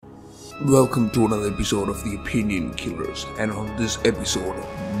Welcome to another episode of The Opinion Killers, and on this episode,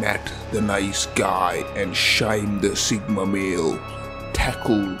 Matt the nice guy and Shime the Sigma male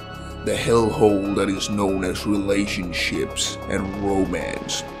tackle the hellhole that is known as relationships and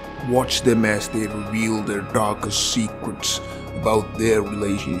romance. Watch them as they reveal their darkest secrets about their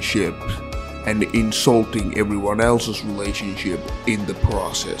relationship and insulting everyone else's relationship in the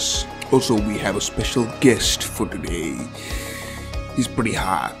process. Also, we have a special guest for today. He's pretty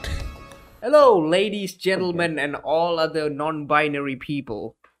hot. Hello, ladies, gentlemen, and all other non-binary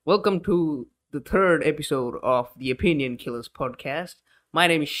people. Welcome to the third episode of the Opinion Killers podcast. My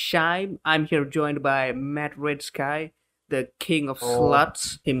name is Shime. I'm here joined by Matt Red Sky, the king of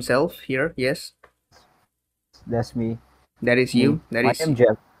sluts himself here. Yes, That's me. that is you. That My is name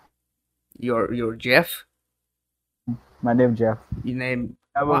Jeff. your Jeff. My name Jeff. Your name.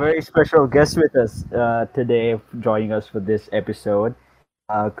 I have a very special guest with us today, joining us for this episode.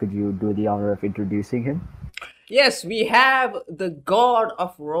 Could you do the honor of introducing him? Yes, we have the god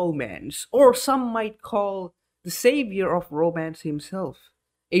of romance, or some might call the savior of romance himself.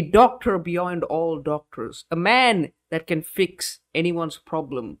 A doctor beyond all doctors. A man that can fix anyone's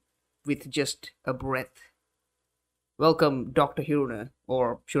problem with just a breath. Welcome, Dr. Hiruna,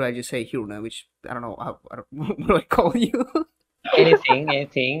 or should I just say Hiruna, which, I don't know, what do I call you? anything.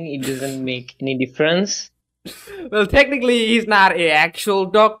 It doesn't make any difference. Well, technically, he's not an actual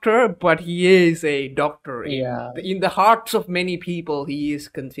doctor, but he is a doctor. In the hearts of many people, he is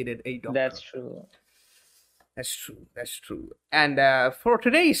considered a doctor. That's true. That's true. And for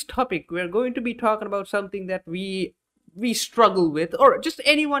today's topic, we're going to be talking about something that we struggle with, or just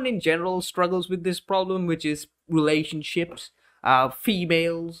anyone in general struggles with this problem, which is relationships,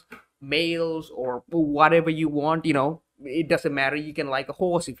 females, males, or whatever you want, you know. It doesn't matter. You can like a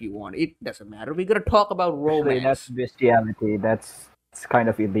horse if you want. It doesn't matter. We're going to talk about Actually, romance. that's bestiality. It's kind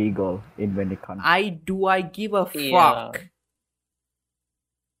of illegal in many countries. I give a Yeah. fuck.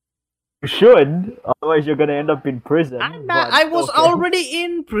 You should, otherwise you're gonna end up in prison. I'm not, but I was okay. already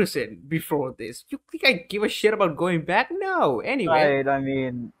in prison before this. You think I give a shit about going back? No. Anyway. Right, I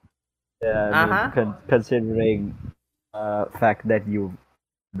mean, considering fact that you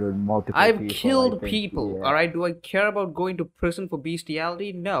multiple I've people, killed I think, people, yeah. alright? Do I care about going to prison for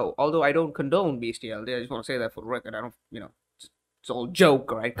bestiality? No. Although I don't condone bestiality. I just want to say that for the record. I don't, it's all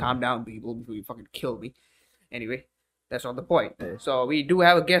joke, alright? Calm down, people, before you fucking kill me. Anyway, that's not the point. So we do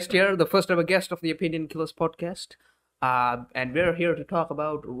have a guest here, the first ever guest of the Opinion Killers podcast. And we're here to talk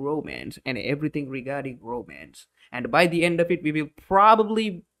about romance and everything regarding romance. And by the end of it, we will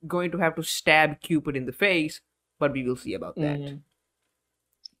probably going to have to stab Cupid in the face, but we will see about that. Mhm.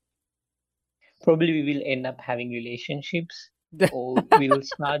 Probably we will end up having relationships, or we will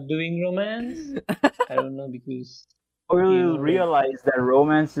start doing romance. I don't know, because Or we'll you know, realize that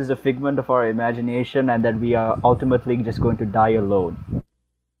romance is a figment of our imagination and that we are ultimately just going to die alone.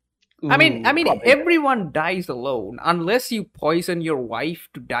 I mean, probably. everyone dies alone unless you poison your wife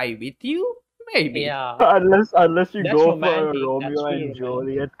to die with you. Maybe. yeah, Unless you That's go romantic. for a That's Romeo really and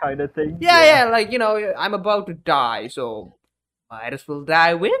Juliet kind of thing. Yeah, like I'm about to die, so might as well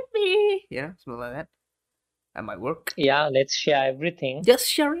die with me. Something like that. That might work. yeah. Let's share everything. Just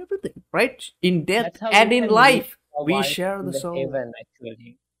share everything, right? In death That's how and we in can life, meet our we wife share in the soul. heaven.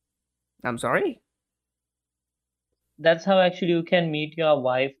 Actually, I'm sorry. that's how actually you can meet your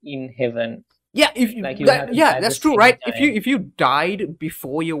wife in heaven. Yeah, if you, Like you have to die at that's the true, same right? time. If you died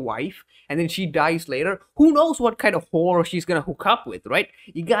before your wife and then she dies later, who knows what kind of whore she's gonna hook up with, right?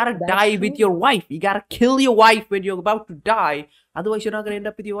 You gotta That's die with true. your wife. You gotta kill your wife when you're about to die. Otherwise, you're not gonna end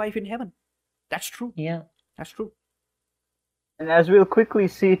up with your wife in heaven. That's true. Yeah. That's true. And as we'll quickly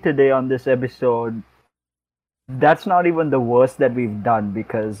see today on this episode, that's not even the worst that we've done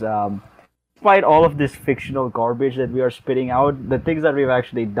because despite all of this fictional garbage that we are spitting out, the things that we've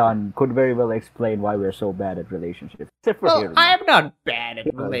actually done could very well explain why we're so bad at relationships. Except for Well, here. I'm not bad at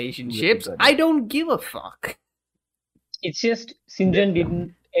Yeah, relationships. really good. I don't give a fuck. It's just Sinjan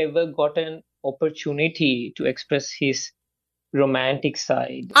didn't ever got an opportunity to express his romantic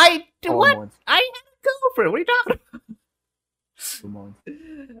side. What? Hormones. I had a girlfriend. What are you talking about? Hormones.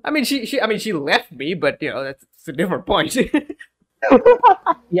 I mean, she left me, but that's a different point.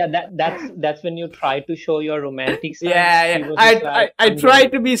 Yeah, that's when you try to show your romantic side. Yeah. He was just like, I "I'm tried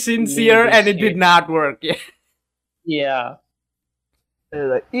gonna to be sincere leave and this it did shit." not work. Yeah. Yeah, They're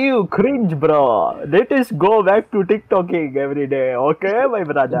like, ew, cringe, bro. Let us go back to TikToking every day, okay, my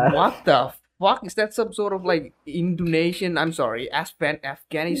brother? What the fuck? Is that some sort of like Indonesian? I'm sorry,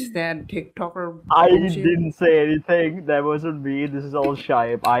 Afghanistan TikToker? I bullshit? didn't say anything. That wasn't me. This is all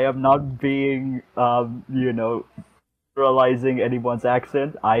shy. I am not being, realizing anyone's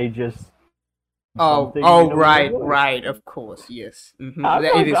accent. I just Oh, something oh, in a weird right, way. right. Of course, yes. I'm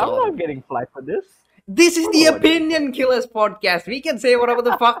It is all. not getting flack for this. This is I the don't know what it Opinion Killers podcast. We can say whatever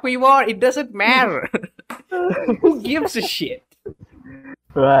the fuck we want. It doesn't matter. Who gives a shit?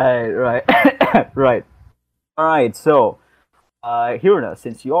 Right. Right. All right. So, Hirna,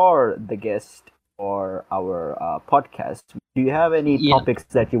 since you're the guest for our podcast, do you have any Yeah. topics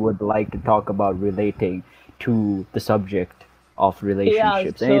that you would like to talk about relating to the subject of Yeah,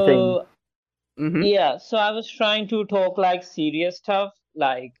 relationships? Anything? so Mm-hmm. yeah, so I was trying to talk like serious stuff,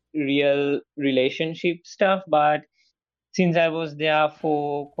 like real relationship stuff, but since I was there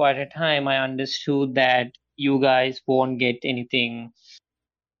for quite a time, I understood that you guys won't get anything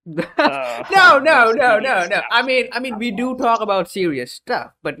No, from the no, no, serious no, no. stuff. I mean, we do talk about serious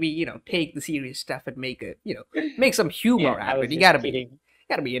stuff, but we, take the serious stuff and make it, make some humor Yeah, I out of was it. You just gotta kidding.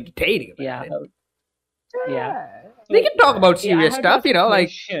 be entertaining about Yeah, it. yeah. We So can talk about yeah, I serious had to stuff, ask a like,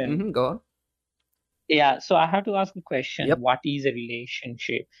 question. go on. Yeah, so I have to ask a question. Yep. What is a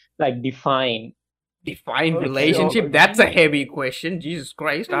relationship? Like define. Define Okay, relationship. That's a heavy question. Jesus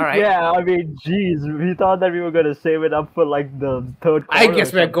Christ! All right. Yeah, I mean, geez, we thought that we were gonna save it up for like the third I quarter.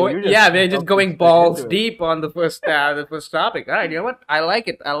 guess or we're something. going. You just Yeah, we're just jumped going straight balls into it. deep on the first topic. All right, you know what? I like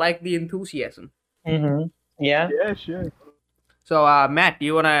it. I like the enthusiasm. Mm-hmm. Yeah. Yeah, sure. So, Matt,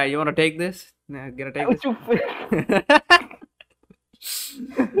 you wanna take this? Gonna take this?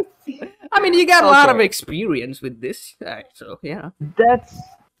 I mean, you got a lot of Okay. experience with this, so yeah. That's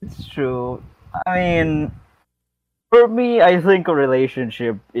true. I mean, for me, I think a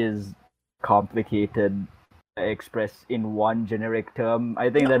relationship is complicated. Expressed in one generic term. I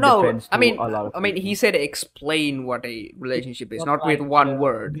think that No, depends I to mean, a lot of he people. said explain what a relationship is, Not not with like one the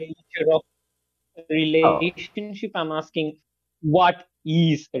word. nature of Oh, relationship. I'm asking what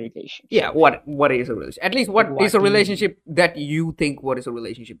is a relationship? Yeah, what is a relationship? At least Like what is what a is relationship that you think what is a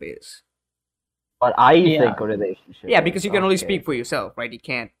relationship is? but I Yeah. think a relationship. Yeah, is. because you can only Okay. speak for yourself, right? You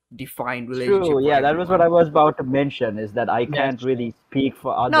can't define relationship True. for Yeah, that was what I everyone. was about to mention. Is that I That's can't true. really speak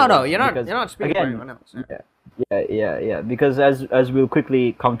for others. No, you're not. because You're not speaking for again, anyone else. yeah. Because as we'll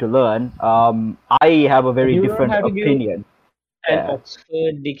quickly come to learn, I have a very You don't different have to give opinion. an Yeah.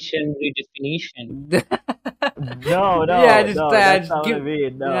 Oxford dictionary definition. No, Yeah, just that's just not what I give.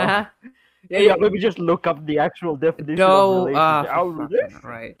 mean. No. Uh-huh. Yeah, let me just look up the actual definition of No, relationship. for fucking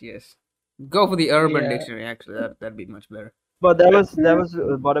right, yes. Go for the Urban Yeah. Dictionary. Actually, that'd be much better. But that was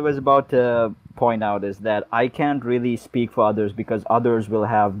what I was about to point out is that I can't really speak for others because others will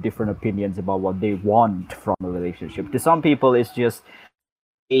have different opinions about what they want from a relationship. To some people, it's just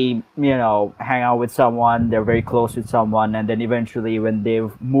hang out with someone, they're very close with someone, and then eventually, when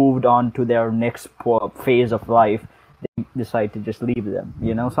they've moved on to their next phase of life, they decide to just leave them.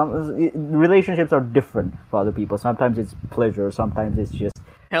 Relationships are different for other people. Sometimes it's pleasure, sometimes it's just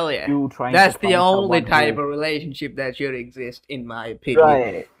Hell yeah. you trying That's to the find only someone type who- of relationship that should exist, in my opinion.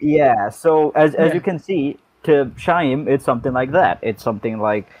 Right. Yeah. So as Yeah. you can see, to Shaim, it's something like that. It's something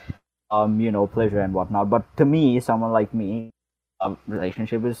like pleasure and whatnot. But to me, someone like me, a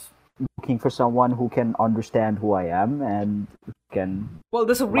relationship is looking for someone who can understand who I am and can. Well,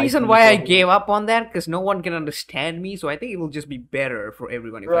 there's a like reason me why for I who- gave up on that, because no one can understand me, so I think it will just be better for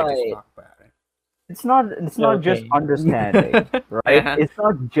everyone if I just Right. talk about it. It's not just Okay. understanding, right? Uh-huh. It's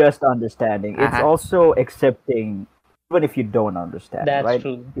not just understanding. It's Uh-huh. also accepting, even if you don't understand, That's right?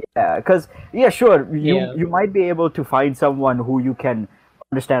 true. Yeah, because sure, Yeah. you might be able to find someone who you can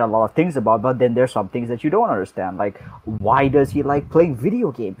understand a lot of things about, but then there's some things that you don't understand. Like, why does he like playing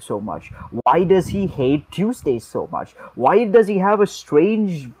video games so much? Why does he hate Tuesdays so much? Why does he have a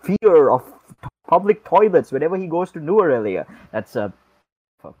strange fear of public toilets whenever he goes to New Aurelia? That's a.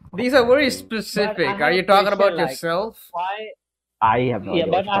 These are very But I specific. have Are a you talking question, about like, yourself? why? I have no Yeah,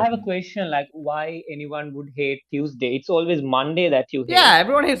 idea what but you're I have a talking question, like, why anyone would hate Tuesday? It's always Monday that you hate. Yeah,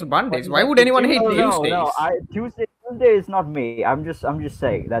 everyone hates Mondays. is Why that would anyone hate Tuesday? about. Tuesdays? No. Tuesday is not me. I'm just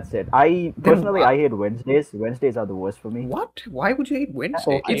saying. That's it. I Then personally what? I hate Wednesdays. Wednesdays are the worst for me. What? Why would you hate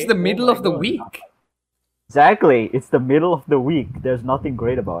Wednesday? Okay. It's the Oh middle my of the God. week. Exactly. It's the middle of the week. There's nothing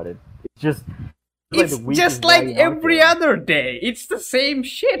great about it. It's just. It's the week just is like dragging out every there. other day. It's the same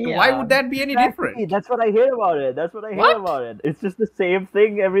shit. Why Yeah. would that be any Exactly. different? That's what I hate about it. That's what I hate What? about it. It's just the same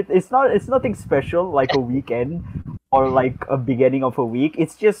thing. It's not. It's nothing special like a weekend or like a beginning of a week.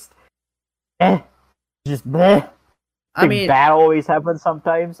 It's just. Just bleh. I mean, bad always happens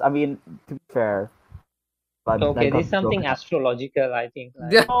sometimes. I mean, to be fair. But Okay, that this is got something broken. astrological, I think.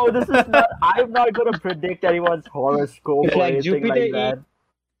 Like, No, this is not. I'm not gonna predict anyone's horoscope it's or like anything Jupiter like that.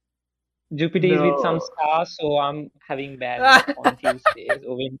 Jupiter is with some No. stars, so I'm having bad luck on Tuesdays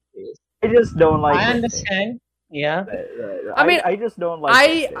or Wednesdays. I just don't like I Wednesdays. understand, Yeah. I mean, I just don't like I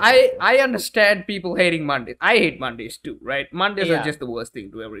Wednesdays. I understand people hating Mondays. I hate Mondays too, right? Mondays are Yeah. just the worst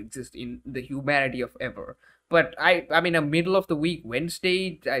thing to ever exist in the humanity of ever. But I mean, a middle of the week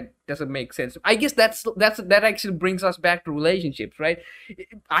Wednesday doesn't make sense. I guess that actually brings us back to relationships, right?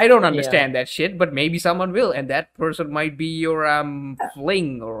 I don't understand that shit, but maybe someone will, and that person might be your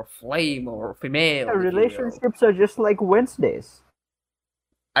fling or flame or female, Yeah, if you will. relationships are just like Wednesdays.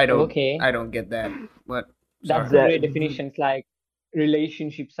 Okay. I don't get that, but That's sorry. a great definition. It's like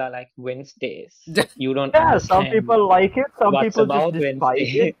relationships are like Wednesdays. You don't Yeah, some understand people like it, some what's people just about despise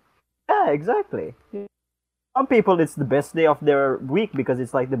Wednesday. it. Yeah, exactly. Some people, it's the best day of their week because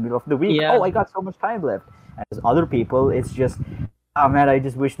it's like the middle of the week. Yeah. Oh, I got so much time left. As other people, it's just, oh man, I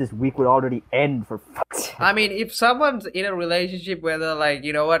just wish this week would already end for fuck's sake. I mean, if someone's in a relationship where they're like,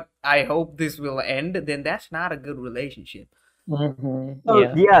 you know what, I hope this will end, then that's not a good relationship.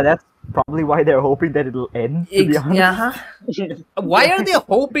 So, yeah, that's probably why they're hoping that it'll end, to be honest. Uh-huh. Why are they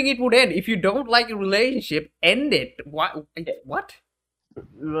hoping it would end? If you don't like a relationship, end it. What?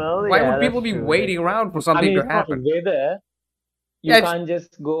 Well, Why yeah, would people that's be true. waiting around for I something mean, to it's not happen? weather. You Yeah, it's- can't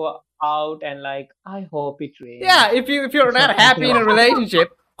just go out and like, I hope it rains. Yeah, if you're not happy in a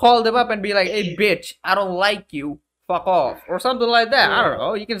relationship, call them up and be like, hey bitch, I don't like you. Fuck off. Or something like that. I don't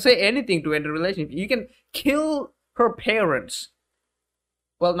know. You can say anything to end a relationship. You can kill her parents.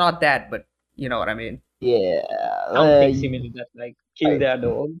 Well, not that, but you know what I mean. Yeah. Something similar to that, like kill their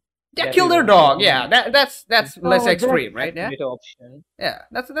dog. Yeah, That kill is their also dog. Yeah, that's less that- extreme, right? a Yeah, better option. yeah,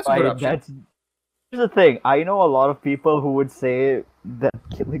 that's a good Right, option. here's the thing. I know a lot of people who would say that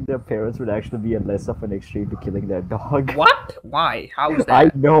killing their parents would actually be a less of an extreme to killing their dog. What? Why? How is I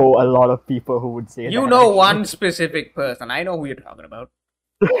that? know a lot of people who would say You that. know actually. one specific person. I know who you're talking about.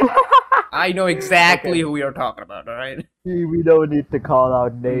 I know exactly Okay. who you're talking about. All right. We don't need to call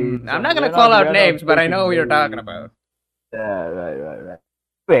out names. I'm not We're gonna call out we're not names, but I taking know who you're talking names. about. Yeah, right.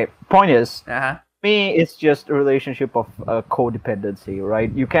 Wait, point is, Uh-huh. me, it's just a relationship of codependency,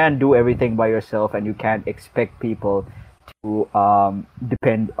 right? You can't do everything by yourself, and you can't expect people to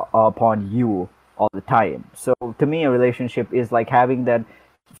depend upon you all the time. So to me, a relationship is like having that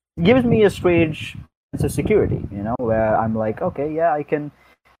gives me a strange sense of security, you know, where I'm like, okay, yeah, I can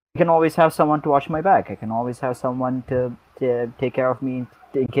always have someone to watch my back. I can always have someone to take care of me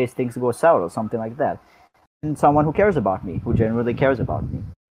in case things go sour or something like that. And someone who cares about me, who genuinely cares about me.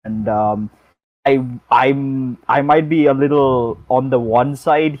 And I might be a little on the one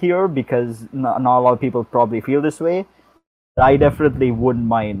side here because not a lot of people probably feel this way. But I definitely wouldn't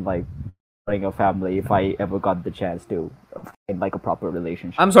mind like starting a family if I ever got the chance to in like a proper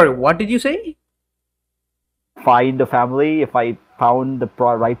relationship. I'm sorry. What did you say? Find a family if I found the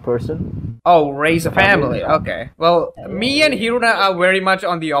right person. Oh, raise a family. yeah. Okay. Well, me and Hiruna are very much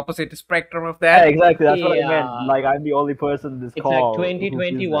on the opposite spectrum of Yeah, that. exactly. That's what I Yeah. meant. Like I'm the only person in this It's call. like who feels that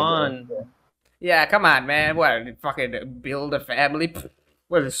 2021. way. Yeah, come on, man. What? Fucking build a family? Pfft,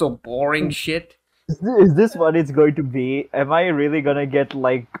 what is so boring shit? Is this what it's going to be? Am I really gonna get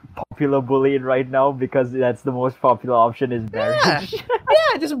like popular bullied right now because that's the most popular option is marriage?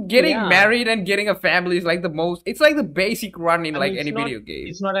 Yeah, just getting Yeah. married and getting a family is like the most. It's like the basic run in I like mean, any it's not- video game.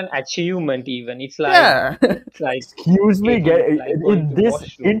 It's not an achievement even. It's like Yeah. it's like Excuse me, Getting, like, going in to this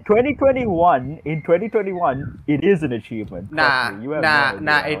washroom. in 2021, it is an achievement. Trust Nah, me. You have no idea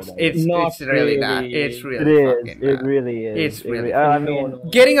nah. how It's that is. Not it's really not. really. It's It really is. fucking It not. really is. It's It really I No, mean, no.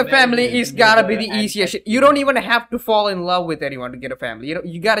 Getting a Marriage family is is gotta be never the an easiest shit. You don't even have to fall in love with anyone to get a family. You know,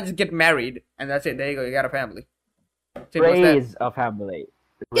 you gotta just get married, and that's it. There you go. You got a family. Simple as that. raise a family.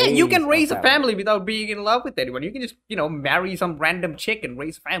 Yeah, you can raise a family without being in love with anyone. You can just, marry some random chick and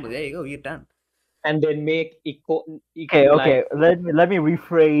raise a family. There you go. You're done. And then make Okay, okay. Let me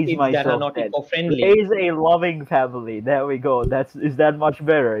rephrase kids that are myself. not then. eco-friendly. Raise a loving family. There we go. Is that much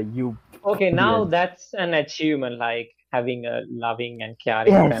better? You Okay, now Yes. that's an achievement, like having a loving and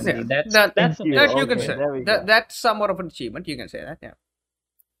caring Yes. family. Yeah, That's that- that's Thank you. That you Okay, can say. there we go. That's somewhat of an achievement. You can say that. Yeah.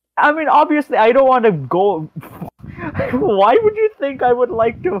 I mean, obviously, I don't want to go. Why would you think I would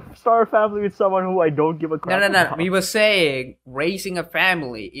like to start a family with someone who I don't give a crap No. about? We were saying raising a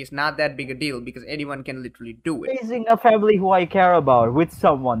family is not that big a deal because anyone can literally do it. Raising a family who I care about with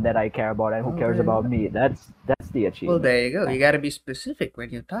someone that I care about and who cares Okay. about me. That's the Well, achievement. there you go. You gotta be specific when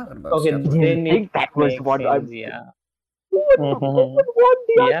you're talking about okay. stuff. Yeah, Then I think it that was makes what sense, I'm. yeah. Who would want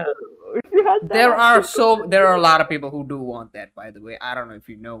the Yeah. other? If you had that There option? are a lot of people who do want that, by the way. I don't know if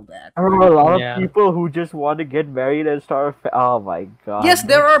you know that. There are a lot Yeah. of people who just want to get married and start. Oh my god. Yes,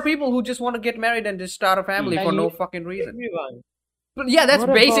 there are people who just want to get married and just start a family Yeah, for no you- fucking reason. Everyone. But yeah, that's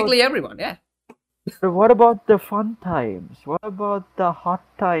What basically everyone. Yeah. But what about the fun times? What about the hot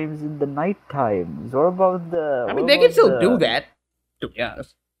times in the night times? What about the I what mean, they can about still do the that, to be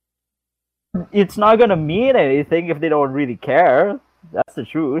honest. it's not gonna mean anything if they don't really care. That's the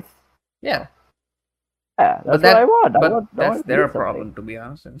truth. Yeah, Yeah, but that's what I want. I that's want to do their something. problem, to be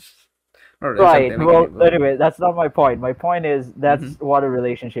honest. It's not really Right. something we can Well, do. anyway, that's not my point. My point is Hmm. that's what a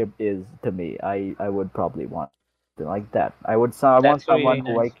relationship is to me. I would probably want something like that. I want That's someone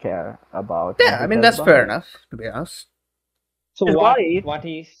really who I nice. care about and Yeah, I who mean cares that's about fair me. enough, to be honest. So His wife. what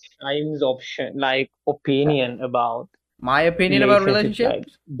is Shine's option like opinion about My opinion about relationship, like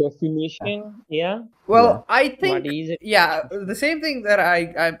relationships. definition? Yeah. Yeah. Well, I What think is it? yeah, the same thing that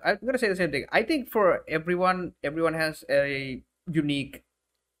I'm gonna say the same thing. I think for everyone has a unique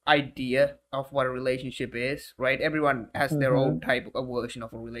idea of what a relationship is, right? Everyone has their Mm-hmm. own type of a version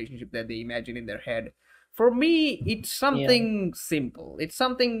of a relationship that they imagine in their head. For me, it's Yeah. something simple. It's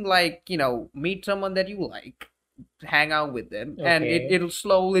something like, meet someone that you like, hang out with them, and Okay. it'll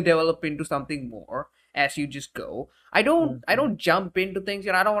slowly develop into something more as you just go. I don't Mm-hmm. jump into things,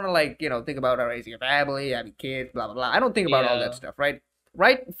 I don't want to like, think about raising a family, having kids, blah blah blah. I don't think about all that Yeah. stuff, right?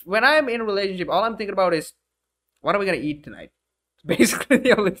 Right? When I'm in a relationship, all I'm thinking about is what are we gonna eat tonight? Basically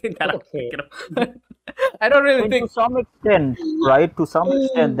the only thing that I'm Okay. thinking of. I don't I really mean, to think. some extent, right? To some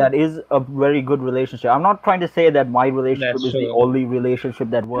extent, that is a very good relationship. I'm not trying to say that my relationship That's is the true. only relationship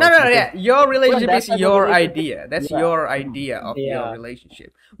that No, works no, no, because yeah. Your even relationship that is type of your relationship, idea. That's yeah. your idea of your Yeah.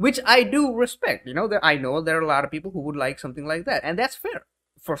 relationship, which I do respect. I know there are a lot of people who would like something like that, and that's fair.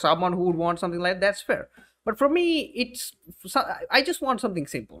 For someone who would want something like that, that's fair. But for me, I just want something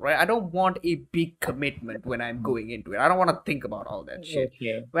simple, right? I don't want a big commitment when I'm going into it. I don't want to think about all that shit.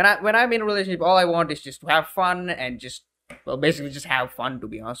 Okay. When I'm in a relationship, all I want is just to have fun and just, well, basically just have fun. To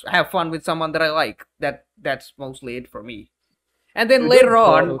be honest, have fun with someone that I like. That's mostly it for me. And then Good. later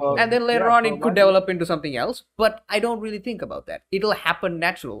on, Okay. it could develop into something else. But I don't really think about that. It'll happen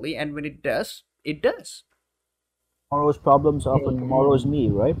naturally, and when it does, it does. Tomorrow's problems are for Mm. tomorrow's me,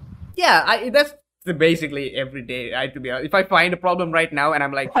 right? Yeah, that's basically every day. To be honest, if I find a problem right now and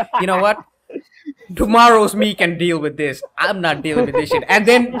I'm like, you know what, tomorrow's me can deal with this. I'm not dealing with this shit. And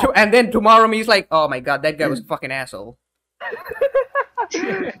then tomorrow me's like, oh my god, that guy was a fucking asshole.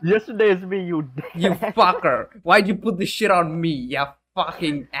 Yesterday's me, you. You fucker. Why'd you put this shit on me? You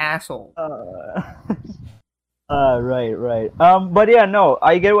fucking asshole. Right, right. But yeah, no,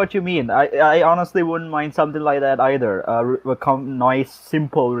 I get what you mean. I honestly wouldn't mind something like that either. Nice,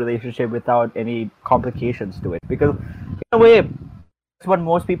 simple relationship without any complications to it. Because in a way, that's what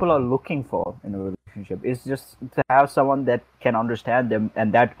most people are looking for in a relationship. Is just to have someone that can understand them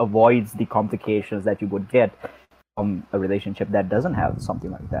and that avoids the complications that you would get from a relationship that doesn't have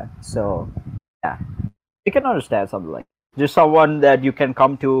something like that. So yeah, you can understand something like just someone that you can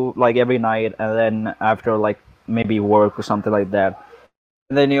come to like every night, and then after like maybe work or something like that,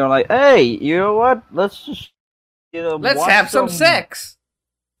 and then you're like, hey, you know what? Let's just Let's watch have some some sex.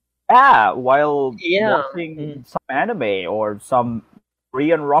 while Yeah. watching some anime or some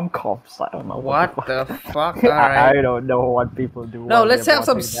Korean rom-coms. I don't know What what the the fuck. fuck? Alright. I don't know what people do No, while let's they're have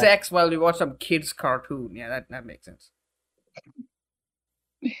some watching that. sex while we watch some kids' cartoon. Yeah, that makes sense.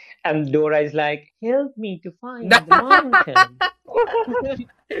 And Dora is like, help me to find the mountain.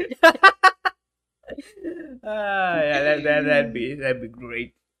 Yeah, that'd be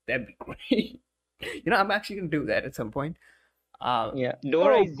great. That'd be great. I'm actually gonna do that at some point. Yeah,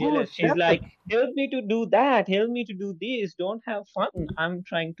 Dora Oh, is good. jealous. She's That's a like, help me to do that. Help me to do this. Don't have fun. I'm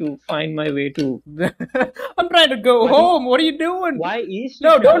trying to find my way to. I'm trying to go What is, home. What are you doing? why is she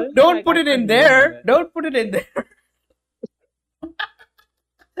No, don't telling me don't like put I it in can't there. remember? Don't put it in there.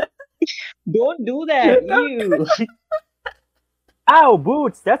 Don't do that. Ew. ow,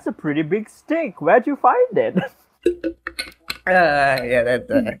 Boots. That's a pretty big stick. Where'd you find it? Yeah,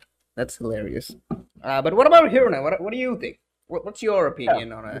 that's hilarious. But what about Hirona? What do you think? What's your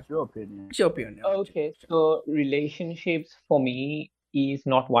opinion on What's your opinion? What's your opinion? on it? Okay, so relationships for me is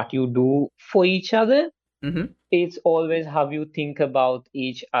not what you do for each other. Mm-hmm. It's always how you think about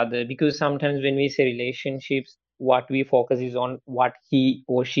each other, because sometimes when we say relationships, what we focus is on what he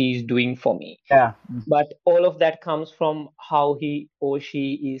or she is doing for me, Yeah. but all of that comes from how he or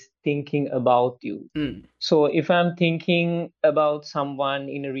she is thinking about you. Mm. So if I'm thinking about someone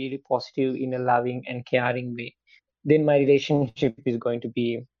in a really positive, in a loving and caring way, then my relationship is going to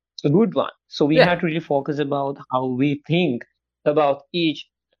be a good one. So we have to Yeah, really focus about how we think about each.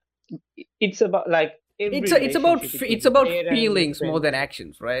 It's about like every relationship. It could it's be about parents, feelings more than friendship.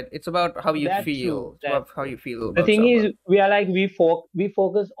 actions, right? It's about how you That's true. feel. It's That's about how true. you feel The about thing someone. is, we are like we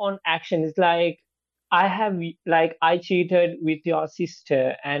focus on action. It's like I have like I cheated with your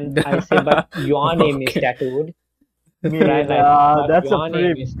sister, and I say, but your name is Okay. tattooed, I right? mean, Like, but that's a your name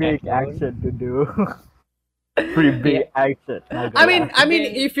pretty is big tattooed. action to do. Pretty big Yeah. action, not I gonna mean, lie. I But mean,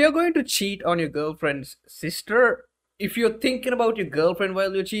 then, if you're going to cheat on your girlfriend's sister, if you're thinking about your girlfriend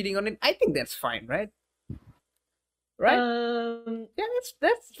while you're cheating on it, I think that's fine, right? Right? um, Yeah,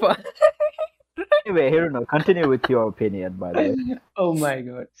 that's fine. Anyway, Hiruno, continue with your opinion, by the way. oh my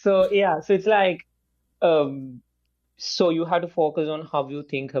God. So yeah, so it's like, um, so you have to focus on how you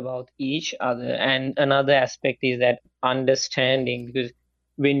think about each other. And another aspect is that understanding, because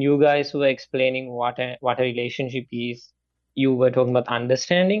when you guys were explaining what a relationship is, you were talking about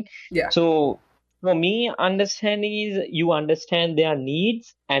understanding. Yeah. So for me, understanding is you understand their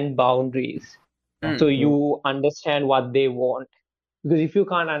needs and boundaries. So Mm. you understand what they want. Because if you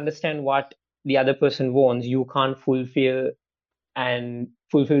can't understand what the other person wants, you can't fulfill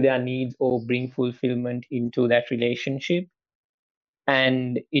their needs or bring fulfillment into that relationship.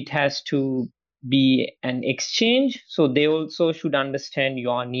 And it has to be an exchange, so they also should understand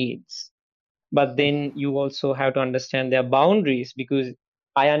your needs, but then you also have to understand their boundaries, because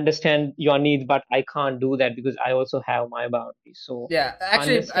I understand your needs, but I can't do that because I also have my boundaries. So Yeah,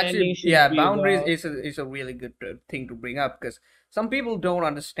 understanding should yeah. be Boundaries about, is a really good thing to bring up because some people don't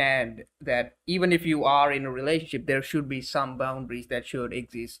understand that even if you are in a relationship, there should be some boundaries that should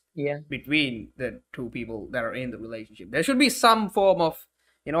exist yeah, between the two people that are in the relationship. There should be some form of,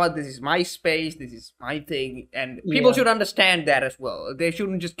 you know what, this is my space, this is my thing, and people yeah, should understand that as well. They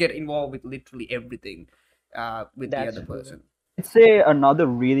shouldn't just get involved with literally everything, with the that's other true. person. I'd say another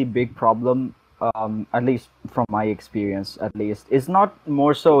really big problem, at least from my experience, at least, is not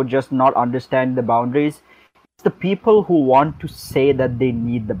more so just not understanding the boundaries. It's the people who want to say that they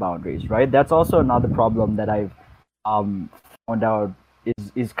need the boundaries, right? That's also another problem that I've um, found out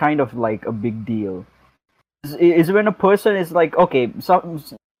is kind of like a big deal. Is when a person is like, okay,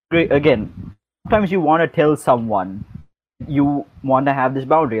 again, sometimes you want to tell someone you want to have this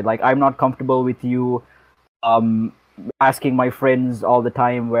boundary. Like, I'm not comfortable with you um asking my friends all the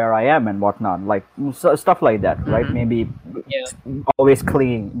time where I am and whatnot, like stuff like that, right? Mm-hmm. Maybe Yeah. always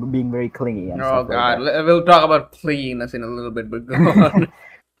clinging, being very clingy and Oh stuff like God, that. we'll talk about cleanliness in a little bit, but go on.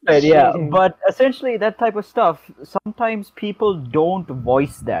 Right, yeah, but essentially that type of stuff, sometimes people don't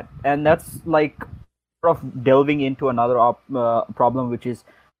voice that, and that's like sort of delving into another problem, which is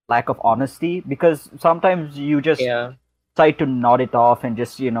lack of honesty, because sometimes you just Yeah, decide to nod it off and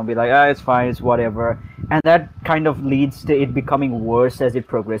just be like, ah, it's fine, it's whatever, and that kind of leads to it becoming worse as it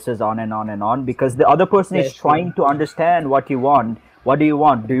progresses on and on and on, because the other person is that's true. trying to understand what you want. What do you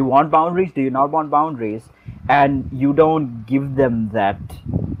want? Do you want boundaries? Do you not want boundaries? And you don't give them that,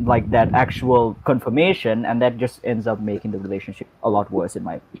 like, that actual confirmation, and that just ends up making the relationship a lot worse, in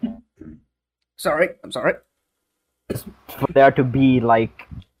my opinion. Sorry, I'm sorry. For there to be like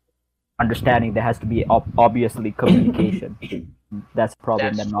understanding, there has to be obviously communication. That's a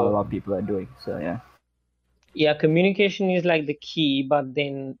problem That's that not a true. lot of people are doing. So yeah. Yeah, communication is like the key, but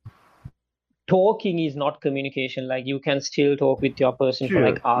then talking is not communication. Like you can still talk with your person for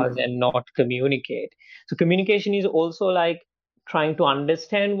like True. hours and not communicate. So communication is also like trying to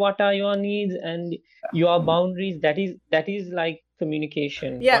understand what are your needs and your boundaries. That is like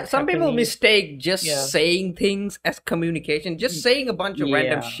communication. Yeah, What some happened people is, mistake just yeah, saying things as communication. Just saying a bunch of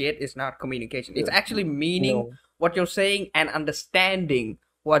random yeah, shit is not communication. It's True. actually meaning no, what you're saying and understanding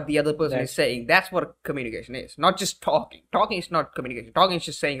what the other person is that's saying. true. That's what communication is, not just talking. Talking is not communication. Talking is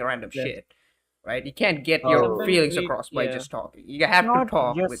just saying random That's shit, right? You can't get your Oh, sometimes feelings we, across by yeah, just talking. You have to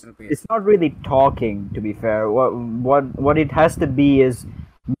talk with the people. it's not really talking, to be fair. What it has to be is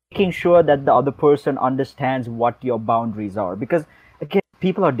making sure that the other person understands what your boundaries are, because again,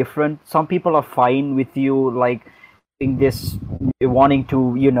 people are different. Some people are fine with you like doing this, wanting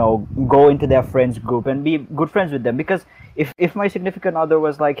to go into their friends group and be good friends with them, because if my significant other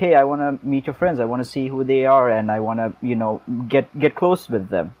was like, hey, I want to meet your friends, I want to see who they are, and I want to get close with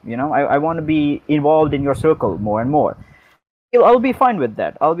them, I want to be involved in your circle more and more, I'll be fine with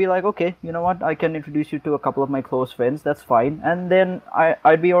that. I'll be like, okay, you know what? I can introduce you to a couple of my close friends. That's fine. And then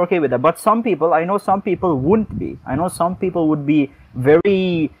I'd be okay with that. But some people, I know some people wouldn't be. I know some people would be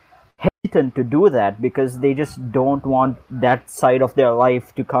very hesitant to do that because they just don't want that side of their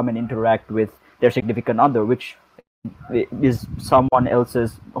life to come and interact with their significant other, which is someone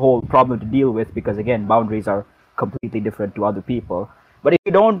else's whole problem to deal with, because again, boundaries are completely different to other people. But if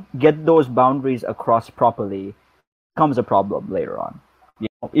you don't get those boundaries across properly, becomes a problem later on.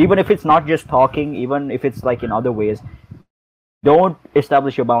 Even if it's not just talking, even if it's like in other ways, don't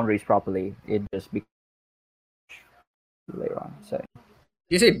establish your boundaries properly. It just becomes later on. So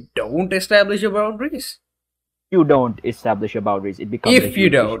You say don't establish your boundaries. You don't establish your boundaries, it becomes a If you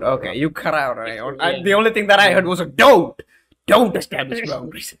huge don't, issue. okay, you cut out. Right? Yeah. The only thing that I heard was a don't establish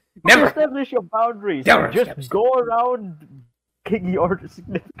boundaries. Never. Establish your boundaries. Never Just establish go around kicking your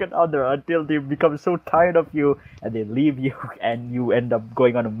significant other until they become so tired of you and they leave you and you end up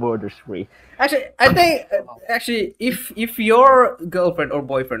going on a murder spree. Actually, I think if your girlfriend or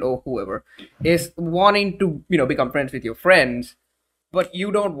boyfriend or whoever is wanting to become friends with your friends, but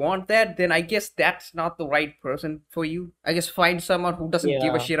you don't want that, then I guess that's not the right person for you. I guess find someone who doesn't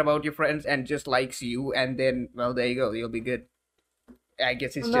give a Yeah. shit about your friends and just likes you, and then well, there you go, you'll be good. I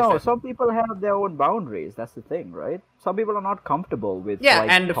guess it's just No, that. some people have their own boundaries. That's the thing, right? Some people are not comfortable with Yeah, like,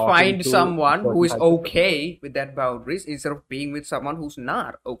 and talking find to someone who certain is types of okay with that boundaries instead of being with someone who's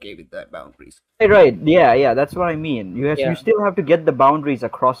not okay with that boundaries. Right, yeah, that's what I mean. You Yeah. still have to get the boundaries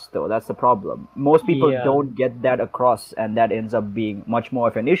across, though. That's the problem. Most people Yeah. don't get that across, and that ends up being much more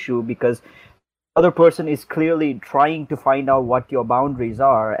of an issue because the other person is clearly trying to find out what your boundaries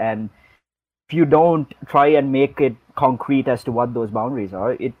are, and if you don't try and make it concrete as to what those boundaries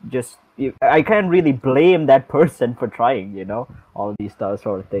are, I can't really blame that person for trying, all these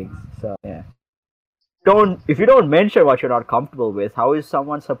sort of things. So yeah. If you don't mention what you're not comfortable with, how is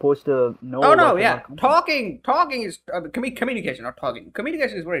someone supposed to know? Oh what no, you're yeah, not comfortable talking is communication, not talking.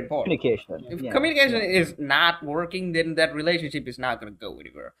 Communication is very important. Communication. If Yeah, communication yeah. is not working, then that relationship is not going to go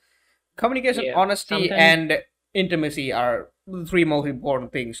anywhere. Communication, Yeah. honesty, Sometimes- and intimacy are the three most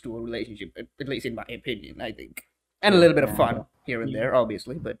important things to a relationship, at least in my opinion, I think. And a little bit of fun here and there,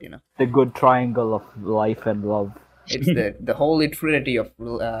 obviously, but The good triangle of life and love. it's the holy trinity of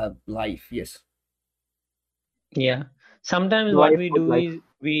life. Yes. Yeah. Sometimes Life what we would do like- is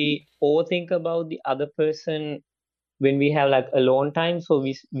we overthink about the other person when we have like alone time, so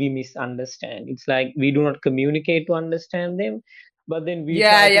we misunderstand. It's like we do not communicate to understand them, but then we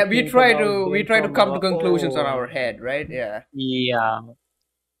Yeah, try to we think try about to them from come to our conclusions on own. our head, right? Yeah. Yeah.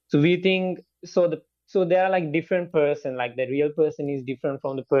 So we think so there are like different person, like the real person is different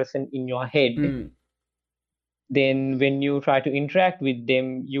from the person in your head. Hmm. Then when you try to interact with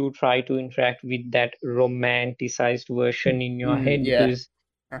them, you try to interact with that romanticized version in your head yeah. because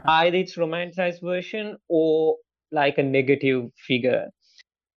either it's romanticized version or like a negative figure.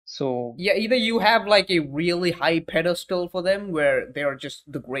 So Yeah, either you have like a really high pedestal for them where they are just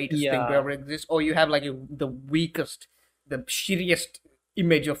the greatest thing to Yeah. ever exist, or you have like the weakest, the shittiest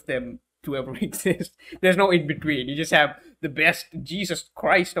image of them to ever exist. There's no in between. You just have the best Jesus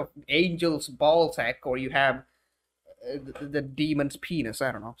Christ of angels ball sack, or you have the demon's penis.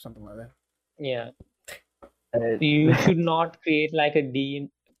 I don't know, something like that. yeah, Uh, you should not create like a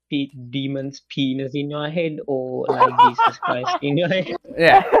demon's penis in your head or like Jesus Christ in your head.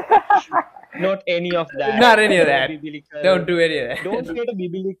 Yeah, Not any of that. not any of that. Biblical. Don't do any of that. Don't create a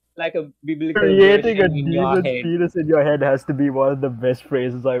biblical Creating a version in your demon's head. penis in your head has to be one of the best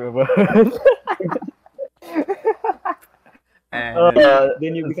phrases I've ever heard. And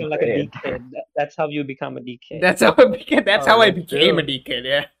Then you That's become like a great. dickhead. That's how you become a dickhead. that's how I became. That's how I that's became a true. dickhead.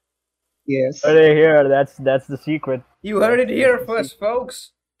 Yeah, Yes. Right here, that's the secret. you heard it That's here the first,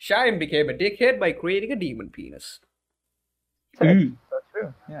 folks. Shine became a dickhead by creating a demon penis. Mm. That's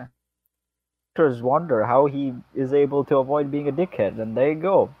true. Yeah. Doctors wonder how he is able to avoid being a dickhead, and there you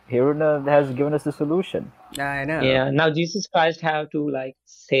go. Hiruna has given us the solution. I know. Yeah. Now Jesus Christ have to like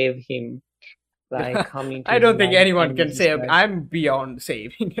save him, like come into. I don't his think life anyone and can Jesus save. Christ- I'm beyond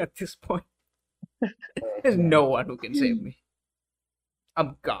saving at this point. There's no one who can save me.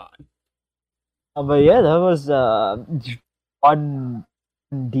 I'm gone. But yeah, that was one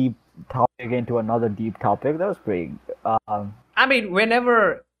deep topic into another deep topic. That was pretty. I mean,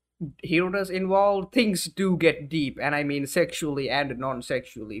 whenever Hiruna's involved, things do get deep, and I mean sexually and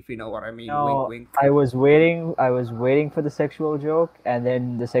non-sexually, if you know what I mean. No, Wink, wink. I was waiting for the sexual joke, and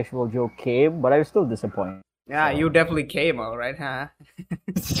then the sexual joke came, but I was still disappointed. Yeah, so- you definitely came, all right, huh?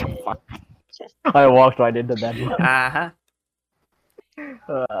 I walked right into that one. Uh-huh.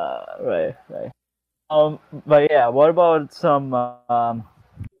 Right. But yeah, what about some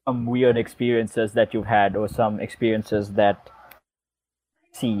weird experiences that you've had, or some experiences that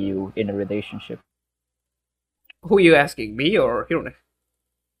see you in a relationship? Who are you asking, me or Hiruna?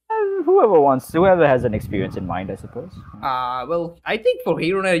 Whoever has an experience in mind, I suppose. Well, I think for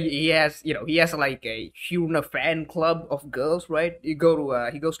Hiruna, he has like a Hiruna fan club of girls, right? He goes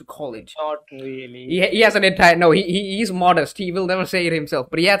to college. Not really. He has an entire he's modest. He will never say it himself,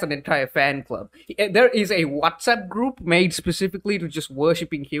 but he has an entire fan club. There is a WhatsApp group made specifically to just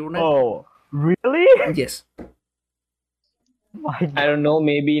worshipping Hiruna. Oh, really? Yes. My I don't know.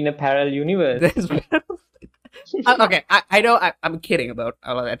 Maybe in a parallel universe. That's Okay, I know I'm kidding about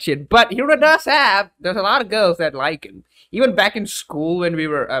all of that shit, but Hiro there's a lot of girls that like him. Even back in school when me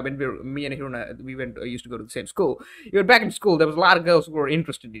and Hirona, we used to go to the same school. Even back in school, there was a lot of girls who were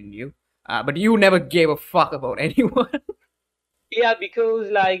interested in you, but you never gave a fuck about anyone. Yeah, because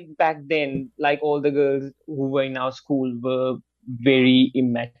like back then, like all the girls who were in our school were very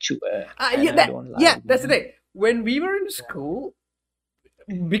immature, and I don't like That's the them. thing. When we were in school,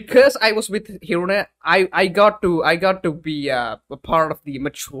 because I was with Hirona, I got to be a part of the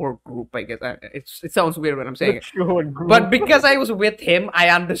mature group. I guess it sounds weird when I'm saying it, Mature group. but because I was with him, I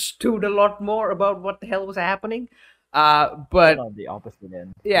understood a lot more about what the hell was happening. But on the opposite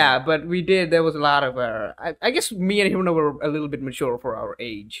end. yeah, but we did. There was a lot of I guess me and Hirona were a little bit mature for our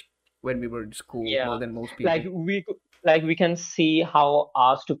age when we were in school more Yeah, than most people. like we can see how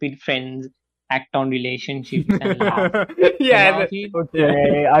our stupid friends act on relationships and laugh Yeah. about it.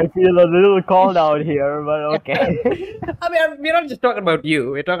 Okay, I feel a little called out here, but okay. I mean, we're not just talking about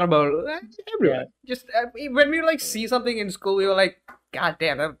you. We're talking about everyone. Yeah. Just when we like see something in school, we were like, "God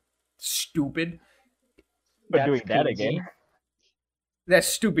damn, that's stupid. But That's doing that cringy. again. That's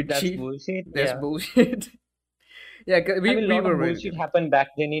stupid, That's chief. bullshit. That's Yeah. bullshit." Yeah, 'cause I mean, a we lot were of really bullshit good. happened back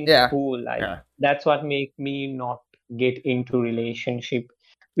then in Yeah. school. Like Yeah. that's what made me not get into relationship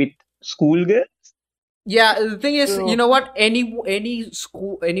with school girls. Yeah, the thing is, So- you know what?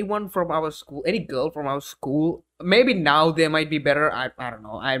 Anyone from our school, any girl from our school, maybe now they might be better. I don't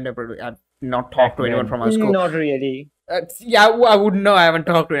know. I've not talked to anyone from our school. Not really. Yeah, I wouldn't know. I haven't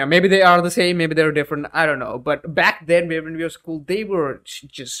talked to them. Maybe they are the same. Maybe they're different. I don't know. But back then, when we were school, they were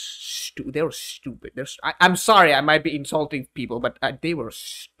just they were stupid. I'm sorry, I might be insulting people, but they were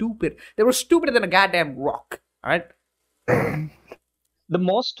stupid. They were stupider than a goddamn rock. All right. The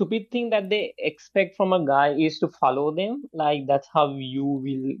most stupid thing that they expect from a guy is to follow them. Like that's how you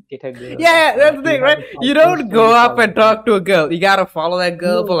will get a girl. Yeah, that's the You thing, have right? to You don't constantly go up follow and them. talk to a girl. You gotta follow that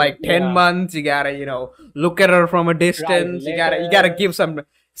girl for like 10 Yeah. months. You gotta, look at her from a distance. You gotta letters. give some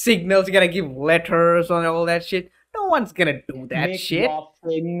signals. You gotta give letters and all that shit. No one's gonna do that Make shit. your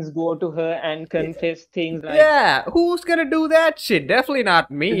friends go to her and confess things like Yeah, who's gonna do that shit? Definitely not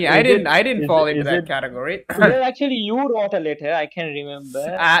me. I didn't fall into that category. well, actually, you wrote a letter. I can remember.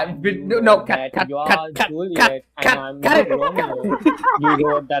 and you No, wrote cut, that you are cut, Juliet and cut, I'm cut it. Romeo. You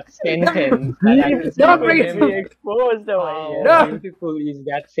wrote that sentence. That I can Don't see bring them. Be exposed How away. No. beautiful is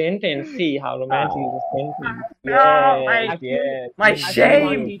that sentence? See how romantic is the sentence. No, my Actually, shame.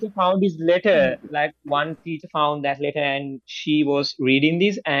 one teacher found this letter. Like one teacher found that letter, and she was reading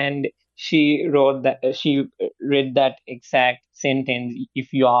this, and she wrote that. She read that exact sentence.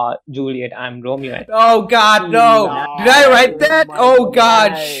 If you are Juliet, I'm Romeo. Oh God, no! Did I write that? my Oh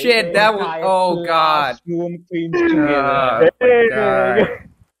God, God. shit! That was. Entire Oh God. classroom cringed together. Oh my God.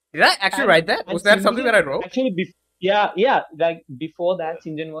 Did I actually write that? Was that something that I wrote? Actually, yeah. Like before that,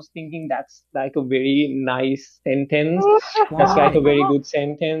 Sinjan was thinking that's like a very nice sentence. That's like a very good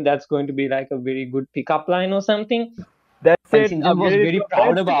sentence. That's going to be like a very good pickup line or something. That's And it. Sinjan I'm was really very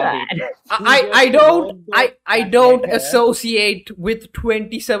proud surprised about at it. that. I don't letter. associate with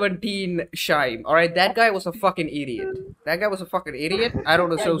 2017 Shime. All right, that guy was a fucking idiot. That guy was a fucking idiot. I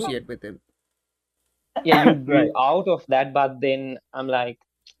don't associate with him. Yeah, you grew Right. out of that, but then I'm like,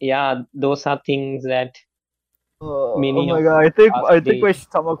 yeah, those are things that Oh many my of god! us I think did. my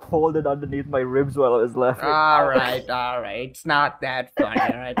stomach folded underneath my ribs while I was laughing. All right. It's not that funny.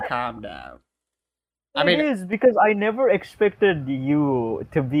 All right, calm down. I mean, it is because I never expected you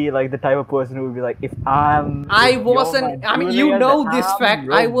to be like the type of person who would be like, if you're wasn't. my I mean, Juliet, you know then this I'm fact.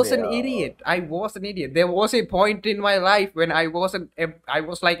 I was an Romeo. idiot. I was an idiot. There was a point in my life when I wasn't. I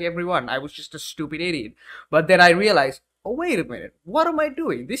was like everyone. I was just a stupid idiot. But then I realized, oh wait a minute, what am I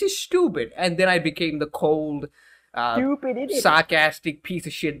doing? This is stupid. And then I became the cold, Stupid idiot. sarcastic piece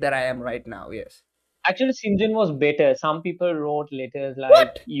of shit that I am right now. Yes. Actually, Sinjan was better. Some people wrote letters like,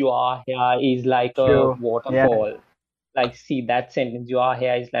 What? your hair is like True. a waterfall. Like, see that sentence, your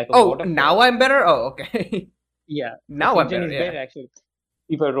hair is like a Oh, waterfall. now I'm better. Oh, okay. Yeah. Now I'm Sinjan better. is Yeah. better, actually.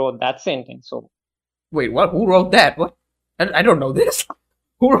 People wrote that sentence. So, Wait, what? Who wrote that? What? I don't know this.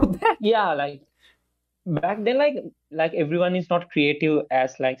 Who wrote that? yeah, like, back then, like everyone is not creative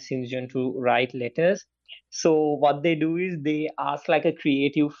as like Sinjan to write letters. So, what they do is they ask like a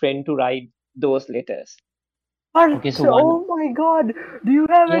creative friend to write those letters. What? Okay, so one- Oh my god! Do you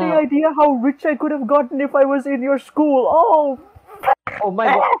have any Yeah. idea how rich I could have gotten if I was in your school? Oh, Oh my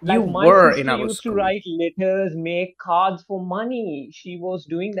god! Like You my were sister in our used school. to write letters, make cards for money. She was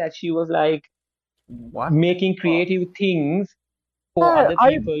doing that. She was like What? making creative things for yeah, other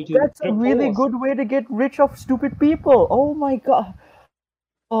people to that's a really propose. good way to get rich off stupid people. Oh my god.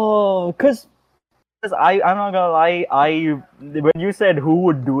 Oh, cause Because I'm not gonna lie, when you said who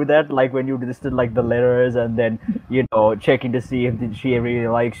would do that, like when you listed like the letters and then checking to see if she really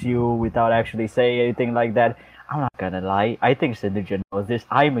likes you without actually saying anything like that. I'm not gonna lie, I think Synergen knows this.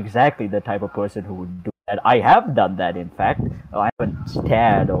 I'm exactly the type of person who would do that. I have done that, in fact. I haven't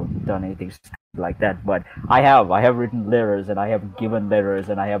stared or done anything like that, but I have written letters and I have given letters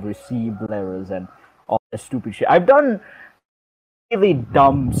and I have received letters and all that stupid shit. I've done really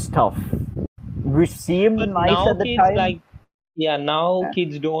dumb stuff which seemed But nice now at the kids time. now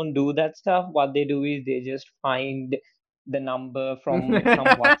kids don't do that stuff. What they do is they just find the number from some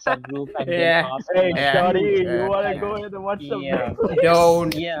WhatsApp group and then Yeah, ask Hey, like yeah, Shorty, boobs. you yeah, wanna Like, go yeah. in and watch some yeah, Netflix?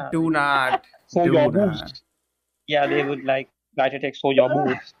 Don't, yeah, do not, so do your not. boobs. Yeah, they would like write a text for your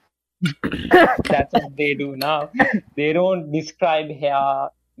boobs. That's what they do now. They don't describe hair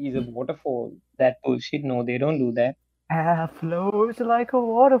is a waterfall. That bullshit. No, they don't do that. Hair flows like a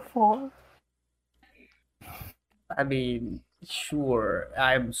waterfall. I mean, sure.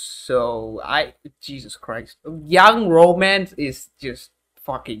 Jesus Christ. Young romance is just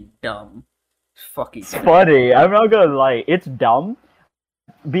fucking dumb. Fucking It's dumb. funny. I'm not gonna lie. It's dumb.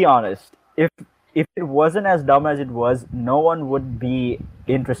 Be honest. If it wasn't as dumb as it was, no one would be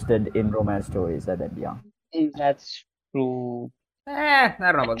interested in romance stories at that young. That's true. I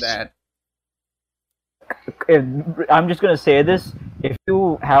don't know about that. If, I'm just gonna say this: if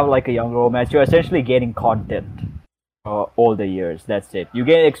you have like a young romance, you're essentially gaining content all the years. That's it. You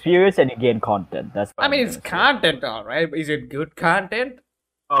gain experience and you gain content. That's what I mean, I'm it's gonna say. content, alright. Is it good content?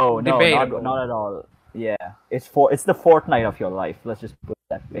 Oh no, Debatable. not at all. Yeah, it's the fortnight of your life. Let's just put it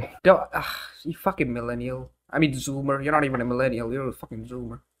that way. You fucking millennial. I mean, Zoomer. You're not even a millennial. You're a fucking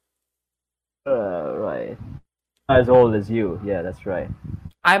Zoomer. Right. As old as you. Yeah, that's right.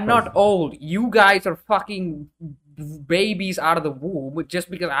 I'm not old. You guys are fucking babies out of the womb. Just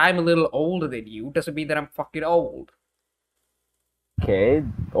because I'm a little older than you doesn't mean that I'm fucking old. Okay,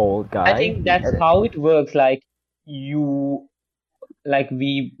 old guy. I think that's how it works. Like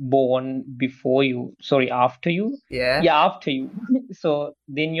we born before you. Sorry, after you. Yeah? Yeah, after you. So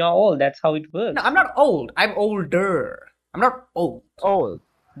then you're old. That's how it works. No, I'm not old. I'm older. I'm not old. Old.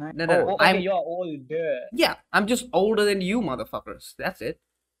 No. Oh, okay, I'm you're older. Yeah, I'm just older than you motherfuckers. That's it.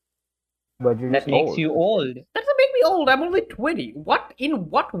 But you're That just makes old. you old. That doesn't make me old. I'm only 20. In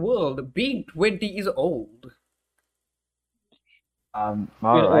what world being 20 is old? All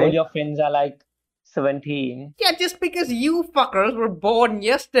Alright. your friends are like 17. Yeah, just because you fuckers were born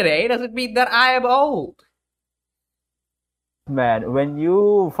yesterday doesn't mean that I am old. Man, when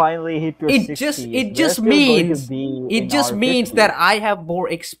you finally hit your 60s, It we're just still going means to be it in just our means 50s. that I have more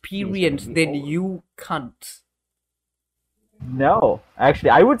experience be than old. you cunts. No,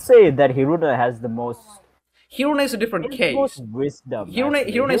 actually, I would say that Hiruna has the most. Hiruna is a different He has the most case. wisdom. Hiruna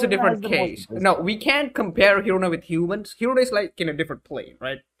is a has different the most case. wisdom. No, we can't compare Hiruna with humans. Hiruna is like in a different plane,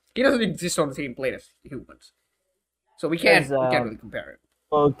 right? He doesn't exist on the same plane as humans. So we can't really compare it.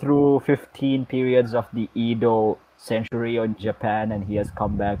 Well, through 15 periods of the Edo century in Japan, and he has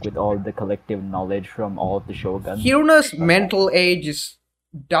come back with all the collective knowledge from all of the shoguns. Hiruna's mental age is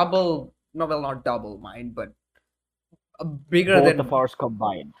double, no, well, not double mine, but bigger Both than. of ours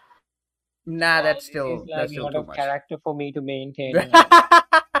combined. Nah, that's It's still like a too lot of much. character for me to maintain.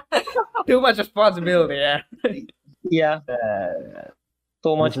 Too much responsibility, yeah. Yeah,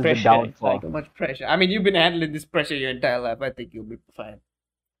 so much This is the pressure. It's downfall. like, Too much pressure. I mean, you've been handling this pressure your entire life. I think you'll be fine.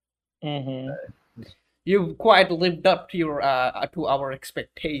 You've quite lived up to your to our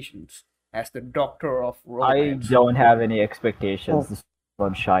expectations as the doctor of I romance. don't have any expectations. This is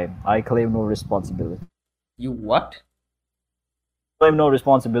on Shine. I claim no responsibility. You what? I claim no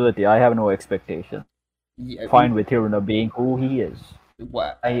responsibility. I have no expectation. Yeah, Fine with Hiruna being who he is.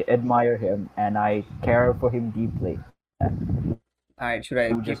 What? I admire him and I care for him deeply. Alright, should I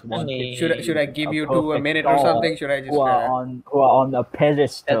You give, just want to should I give a you 2 perfect minute or doll something? Should I just who are on a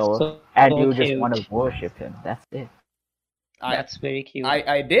pedestal that's and so you just cute. want to worship him. That's it. That's very cute.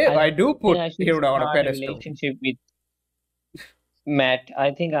 I do put I should Hiruna on a start pedestal. relationship with Matt.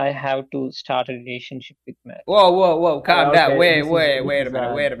 I think I have to start a relationship with Matt. Whoa, calm down. Okay, Wait a this is,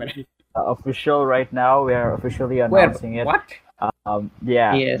 minute. this is, official right now. We are officially Wait, announcing it. what?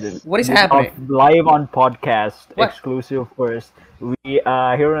 Yeah. Yes. What is happening? Live on podcast, What? exclusive first. We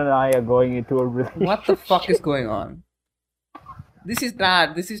Hiron and I are going into a relationship. What the fuck is going on? This is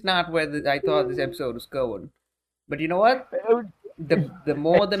not where I thought this episode was going. But you know what? The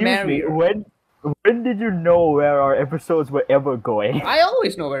more the Excuse me, merrier. when did you know where our episodes were ever going? I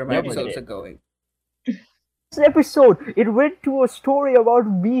always know where my Never episodes did. are going. This episode, it went to a story about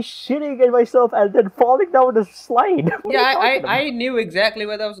me shitting at myself and then falling down a slide. What are Yeah, you talking about? I knew exactly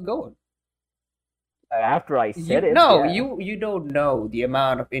where that was going. After I said it, No, yeah. you don't know the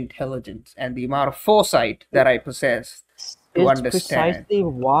amount of intelligence and the amount of foresight that I possess to It's understand. precisely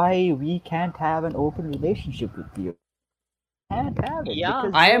why we can't have an open relationship with you. Can't have it Yeah,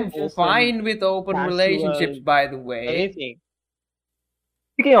 because I you're am just an fine with open relationships, casual by the way. anything.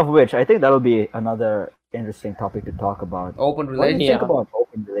 Speaking of which, I think that'll be another interesting topic to talk about. Open What do you think relationship, Yeah, about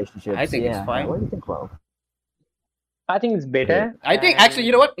open I relationships? think it's Yeah. fine. What do you think about? I think it's Okay. better. I think actually, you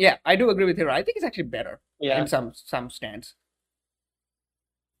And know what? Yeah, I do agree with Hiro. I think it's actually better in yeah, some stance.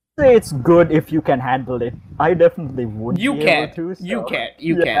 Say it's good if you can handle it. I definitely wouldn't You be able can't. to. You So can't.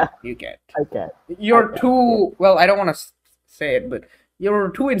 You yeah, can't. You can't. I can. You're I can. too. Well, I don't want to say it, but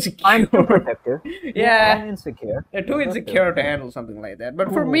you're too insecure. I'm too protective. Yeah, Yeah, I'm insecure. they're too That's insecure true. to Yeah. handle something like that.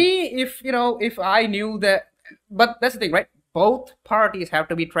 But for Ooh. me, if if I knew that, but that's the thing, right? Both parties have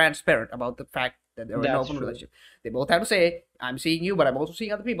to be transparent about the fact that they're in an that's open true. relationship. They both have to say, "I'm seeing you, but I'm also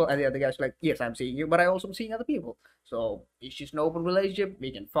seeing other people," and the other guy's like, "Yes, I'm seeing you, but I also am seeing other people." So it's just an open relationship.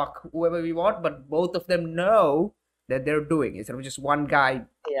 We can fuck whoever we want, but both of them know that they're doing it. Instead of just one guy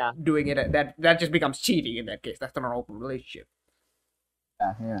Yeah, doing it, that just becomes cheating in that case. That's not an open relationship.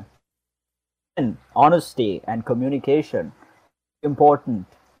 Yeah, yeah. And honesty and communication important.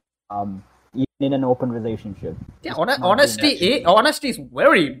 Even in an open relationship. Yeah, Just not being that honesty is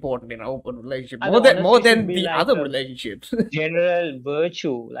very important in an open relationship, I more think than honesty should be the like other a relationships. general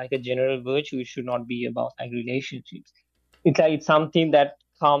virtue, like a general virtue. It should not be about like relationships. It's like it's something that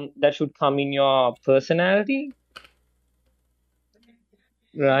should come in your personality,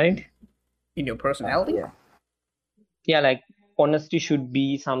 right? In your personality. Yeah. Yeah, like honesty should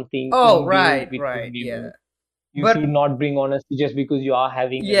be something Oh, imbued right, within right, yeah. you. You should But not bring honesty just because you are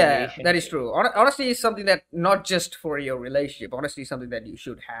having a yeah, that is relationship. true. Honesty is something that not just for your relationship. Honesty is something that you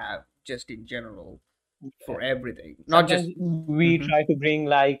should have just in general for everything, not just. Sometimes we Mhm. try to bring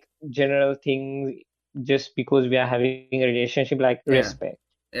like general things just because we are having a relationship, like Yeah, respect.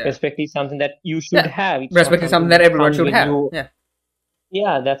 yeah, Respect is something that you should yeah. have. It's not Respect is something something that that everyone comes should when have. you, Yeah,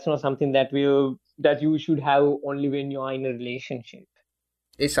 yeah, that's not something that you should have only when you are in a relationship.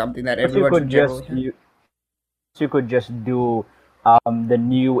 it's something that But you everyone could should generally just have. you could just do the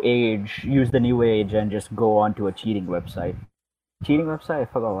new age, use the new age, and just go onto a cheating website. Cheating website? I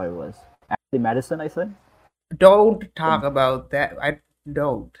forgot what it was. Ashley Madison, I said. Don't talk about that. I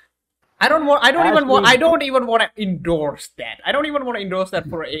don't. I don't want. I don't even want. Ashley, I don't even want to endorse that. I don't even want to endorse that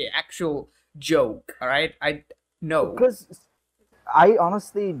for a actual joke. All right. I no. because I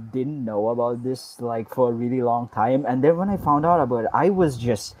honestly didn't know about this like for a really long time, and then when I found out about it, I was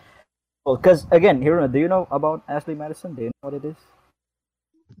just well, because again, Hiro, do you know about Ashley Madison? Do you know what it is?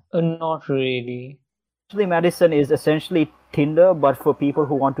 Not really. Ashley Madison is essentially Tinder, but for people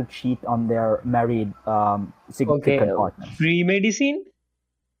who want to cheat on their married Okay, significant partners. free medicine?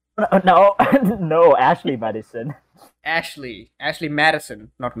 No, no, Ashley Madison. Ashley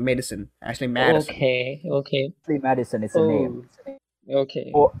Madison, not medicine. Ashley Madison. Okay. Ashley Madison is a name.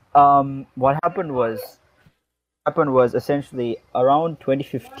 Okay. So, what happened was essentially around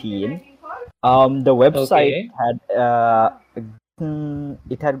 2015. The website Okay. had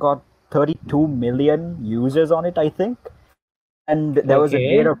it had got 32 million users on it, I think, and there was a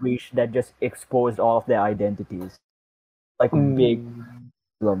Okay. data breach that just exposed all of their identities, like a big Mm.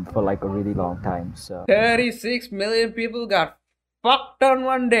 problem for like a really long time. So 36 million people got fucked on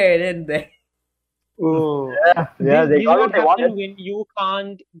one day, didn't they? Oh, yeah, they this got what what they happened wanted. when you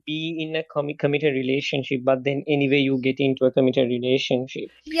can't be in a committed relationship, but then anyway you get into a committed relationship,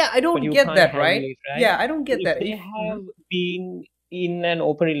 Yeah, I but don't you get can't that, handle right? it, right? Yeah, I don't get If that. they If have been in an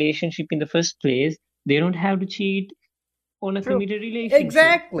open relationship in the first place, they don't have to cheat on a True, committed relationship.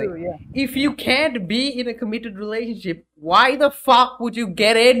 exactly. true, yeah. If you can't be in a committed relationship, why the fuck would you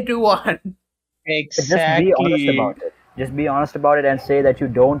get into one? Just be honest Exactly. about it. Just be honest about it and say that you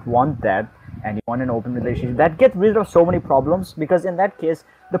don't want that and you want an open relationship. That gets rid of so many problems because in that case,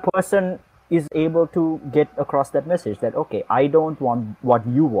 the person is able to get across that message that okay, I don't want what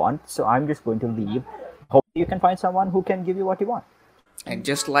you want, so I'm just going to leave. Hopefully, you can find someone who can give you what you want. And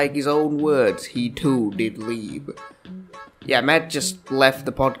just like his own words, he too did leave. Yeah, Matt just left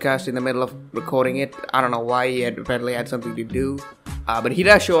the podcast in the middle of recording it. I don't know why, he apparently had something to do. But he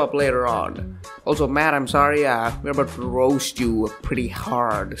does show up later on. Also, Matt, I'm sorry, we're about to roast you pretty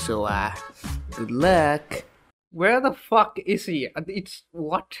hard, so good luck. Where the fuck is he? It's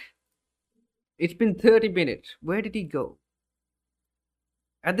what? It's been 30 minutes. Where did he go?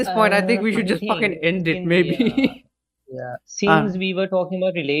 At this point, I think we should I just fucking think end it, since maybe. yeah, since we were talking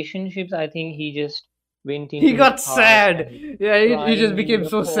about relationships, I think he just went He into his got house sad. and Yeah, he just crying in became the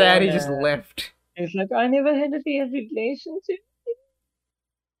so sad, he just corner. left. It's like I never had a real relationship.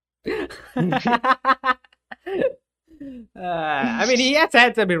 I mean, he has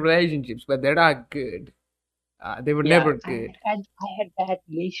had some relationships, but they're not good. They were Yeah, never good. I had bad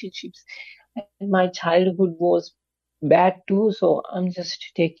relationships, and my childhood was bad too. So I'm just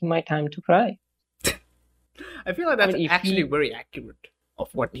taking my time to cry. I feel like I that's mean, actually very accurate of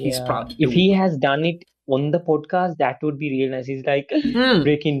what he's probably if doing. he has done it on the podcast, that would be real nice. He's like Hmm.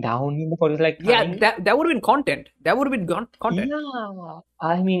 breaking down in the podcast, like Yeah, crying. that would have been content. That would have been content. Yeah,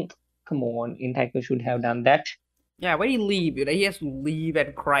 I mean, come on, Intaco should have done that. Yeah, when he leave, he has to leave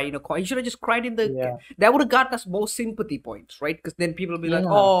and cry in a car. He should have just cried in the. Yeah. That would have got us more sympathy points, right? Because then people will be like, Yeah,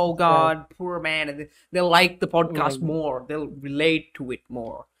 "Oh right. God, poor man," and they'll like the podcast Like, more. They'll relate to it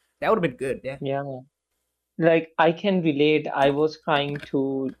more. That would have been good. Yeah. yeah, like I can relate. I was crying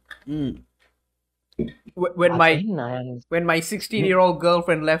to Mm. When again, and when my 16-year-old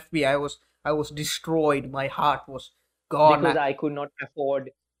girlfriend left me, I was destroyed. My heart was gone. because I could not afford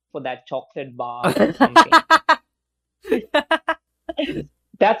for that chocolate bar or something.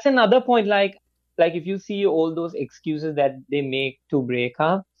 That's another point. Like if you see all those excuses that they make to break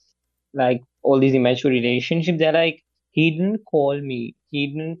up, like all these immature relationships, they're like, he didn't call me, he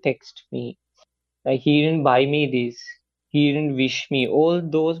didn't text me, like he didn't buy me this, he didn't wish me. All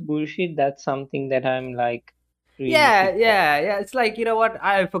those bullshit. That's something that I'm like really Yeah, sick of. yeah. It's like, you know what?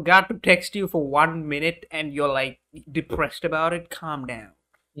 I forgot to text you for 1 minute and you're like depressed about it. Calm down.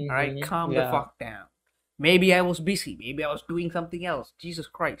 All right, calm the Yeah. fuck down. Maybe I was busy. Maybe I was doing something else. Jesus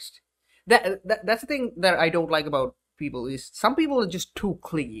Christ. That's the thing that I don't like about people is some people are just too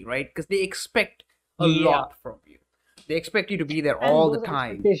clingy, right? Because they expect a Yeah. lot from you. They expect you to be there And all the those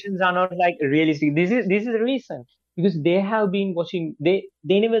time. expectations are not like realistic. This is the reason, because they have been watching. They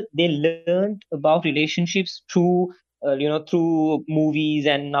learned about relationships through through movies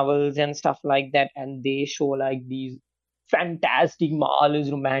and novels and stuff like that, and they show like these fantastic, marvelous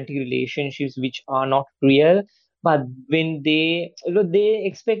romantic relationships which are not real. But when they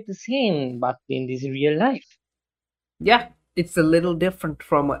expect the same, but in this real life. Yeah, it's a little different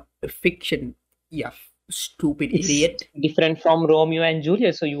from a fiction. Yeah, stupid It's idiot. different from Romeo and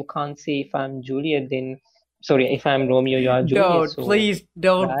Juliet. So you can't say if I'm Juliet, then sorry, if I'm Romeo, you are Juliet. Don't, So please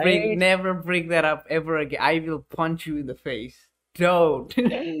don't right? never bring that up ever again. I will punch you in the face. Don't.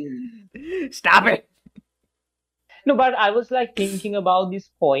 Stop it. No, but I was like thinking about this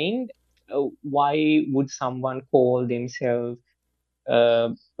point. Why would someone call themselves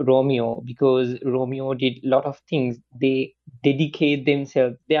Romeo? Because Romeo did a lot of things. They dedicate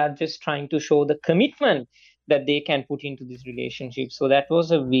themselves. They are just trying to show the commitment that they can put into this relationship. So that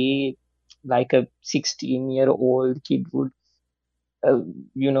was a way, like a 16-year-old kid would,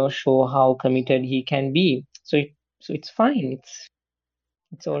 show how committed he can be. So it's fine.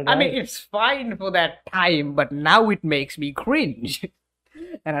 It's all I mean, right. it's fine for that time, but now it makes me cringe.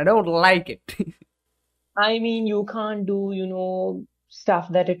 And I don't like it. I mean, you can't do, stuff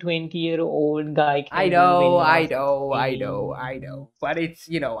that a 20-year-old guy I can do when know, you are I know, I know, 16. I know. But it's,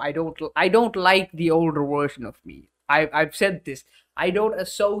 I don't like the older version of me. I've said this. I don't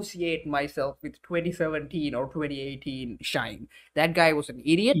associate myself with 2017 or 2018 Shine. That guy was an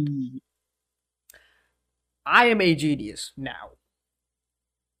idiot. I am a genius now.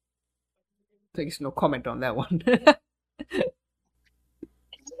 There's no comment on that one.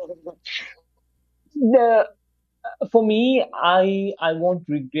 The For me, I won't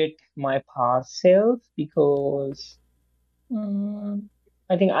regret my past self because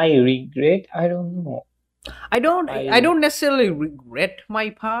I think I regret. I don't know. I don't necessarily regret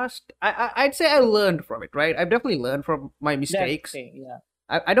my past. I'd say I learned from it, right? I've definitely learned from my That's mistakes. the thing, yeah.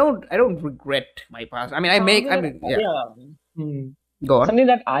 I don't regret my past. I mean, Hmm. Go on. Something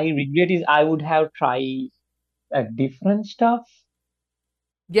that I regret is I would have tried different stuff.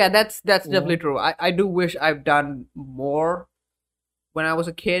 Yeah, that's Yeah. definitely true. I do wish I've done more when I was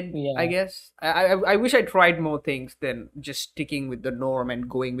a kid. Yeah. I guess I wish I tried more things than just sticking with the norm and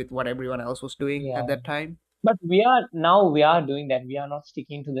going with what everyone else was doing Yeah. at that time. But we are doing that. We are not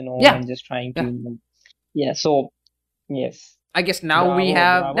sticking to the norm Yeah. and just trying Yeah. to. Yeah. So yes. I guess now we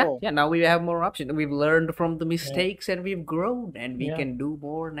have Bravo. now we have more options. We've learned from the mistakes and we've grown and we Yeah. can do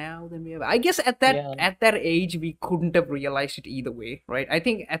more now than we have. I guess at that age we couldn't have realized it either way, right? I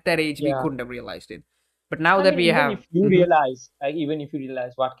think at that age we Yeah. couldn't have realized it. But now I that mean, we have if you realize, even if you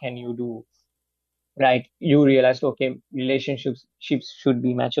realize what can you do, right? You realize, okay, relationships should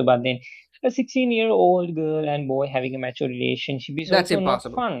be mature, but then a 16-year-old girl and boy having a mature relationship is that's also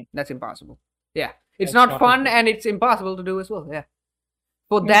impossible. not fun. That's impossible. Yeah. It's That's not not fun impossible. and it's impossible to do as well. Yeah.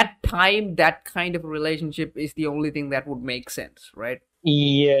 For that time, that kind of relationship is the only thing that would make sense, right?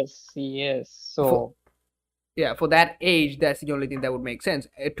 Yes, yes. So Yeah, for that age, that's the only thing that would make sense.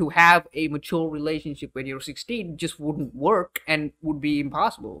 To have a mature relationship when you're 16 just wouldn't work and would be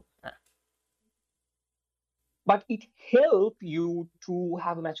impossible. But it help you to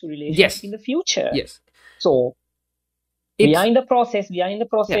have a mature relationship Yes, in the future. yes. So we are It's in the process. yeah.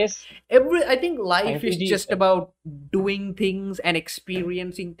 I think Trying life to is reduce just them. about doing things and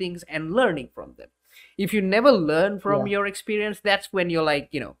experiencing things and learning from them. If you never learn from Yeah. your experience, that's when you're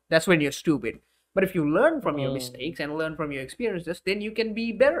like, that's when you're stupid. But if you learn from your Mm, mistakes and learn from your experiences, then you can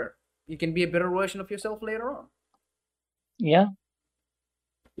be better. You can be a better version of yourself later on, yeah.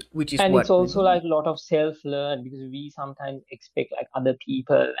 which is And it's what we also need. like a lot of self-learn because we sometimes expect like other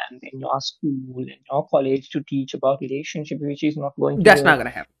people and in your school and your college to teach about relationship, which is not going to That's not work. gonna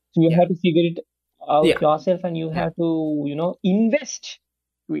happen. So you Yeah, have to figure it out yeah, yourself and you yeah. have to, invest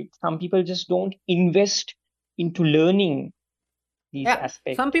to it. Some people just don't invest into learning these Yeah, some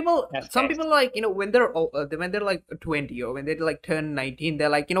aspects. people like when they're like 20 or when they like turn 19, they're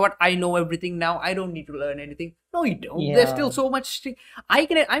like, what, I know everything now. I don't need to learn anything. No, you don't. There's still Yeah, so much. I'm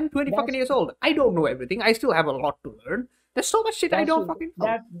 20 fucking that's years old. I don't know everything. I still have a lot to learn. There's so much shit I that's don't fucking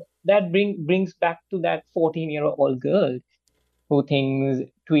know. that brings back to that 14-year-old girl who thinks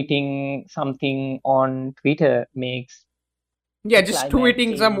tweeting something on Twitter makes Yeah, just climate tweeting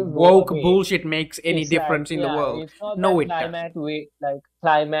change some go woke away. bullshit makes any It's like, difference in the yeah, world. it's not No, that it doesn't.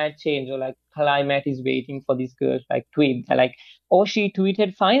 climate change or like climate is waiting for this girl like tweet. They're like, oh, she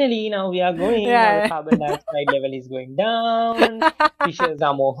tweeted finally, now we are going, now the Yeah. carbon dioxide level is going down, fishes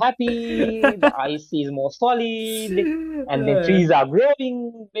are more happy, the ice is more solid, and the trees are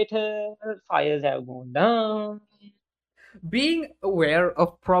growing better, fires have gone down. Being aware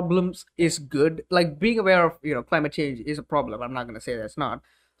of problems is good. Like being aware of climate change is a problem. I'm not gonna say that's not,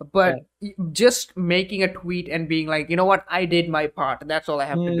 Yeah. but just making a tweet and being like, what, I did my part. That's all I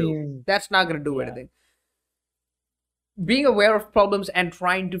have to do. Hmm. That's not gonna do Yeah. anything. Being aware of problems and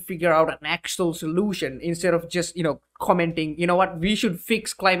trying to figure out an actual solution instead of just commenting. What, we should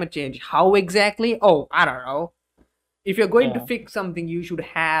fix climate change. How exactly? Oh, I don't know. If you're going to Yeah. fix something, you should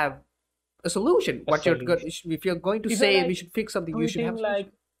have a solution. A What you're solution. if you're going to If you're say we like should fix something, you should have tweeting a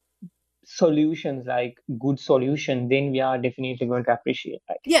like solution. solutions, like good solution, then we are definitely going to appreciate.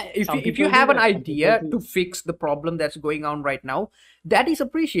 Like Yeah, some if you people do have an that, some people idea do. to fix the problem that's going on right now, that is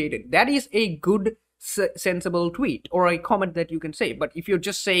appreciated. That is a good sensible tweet or a comment that you can say. But if you're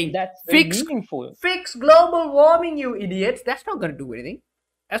just saying That's very fix meaningful. fix global warming, you idiots, that's not going to do anything.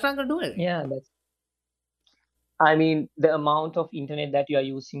 That's not going to do anything. Yeah, I mean, the amount of internet that you are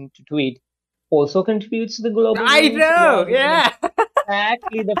using to tweet also contributes to the global I warming. So you know. are doing Yeah.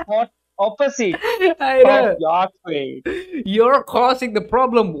 exactly the opposite I of know. your tweet. You're causing the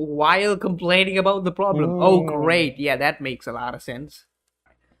problem while complaining about the problem. Oh, Hmm. great. Yeah, that makes a lot of sense.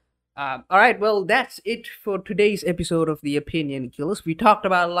 All right, well, that's it for today's episode of The Opinion Killers. We talked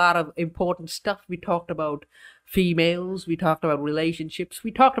about a lot of important stuff. We talked about females, we talked about relationships, we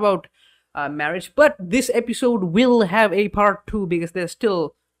talked about marriage, but this episode will have a part two because there's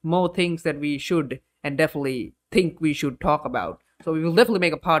still more things that we should and definitely think we should talk about. So we will definitely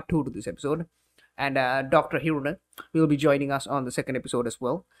make a part two to this episode. And Dr. Hiruna will be joining us on the second episode as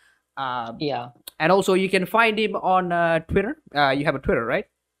well. Yeah. And also, you can find him on Twitter. You have a Twitter, right?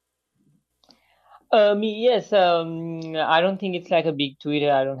 Yes. I don't think it's like a big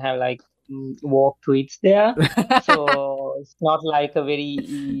Twitter. I don't have like walk tweets there, so it's not like a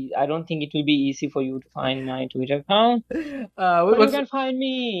very. I don't think it will be easy for you to find my Twitter account. But you What's can find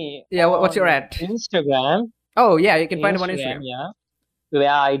me what's your on at? Instagram. Oh yeah, you can find him on Instagram. Yeah, where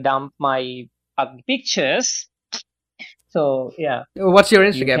I dump my ugly pictures. So yeah, What's your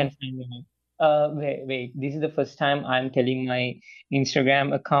you can Instagram? find me. Wait. This is the first time I'm telling my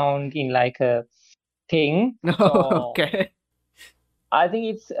Instagram account in like a thing. So Okay. I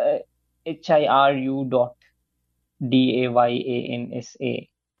think it's hiru.dayansa,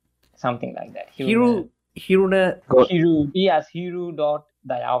 something like that. Hiruna.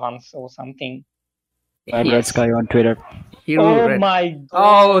 Hiru.dayavans or something. Red Yes. Sky on Twitter. Oh Red. my god.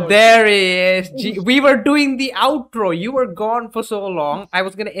 Oh, there he is. We were doing the outro. You were gone for so long. I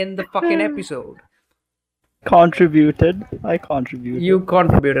was gonna end the fucking episode. Contributed. I contributed. You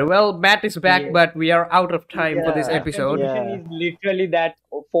contributed. Well, Matt is back, Yeah. but we are out of time for this Yeah. episode. Contribution Yeah. is literally that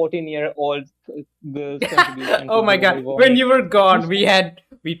 14-year-old girl's contribution. Oh to my global god! warming. When you were gone, we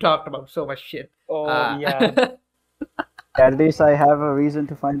talked about so much shit. Oh yeah. At least I have a reason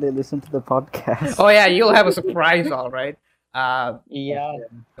to finally listen to the podcast. Oh yeah, you'll have a surprise, all right. Yeah.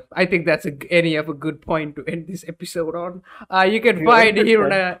 I think that's any of a good point to end this episode on. You can You find ended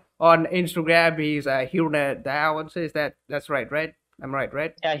Hiruna on Instagram. He's Hiruna Dayawansa. That's right, right? I'm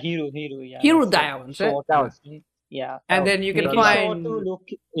right? Yeah, hero, yeah. Hero that's it. diamonds, eh? Short Yeah. ones, right? Yeah. And then you can Make it find short to look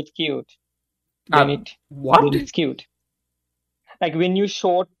it cute. Then what? it's cute. Like when you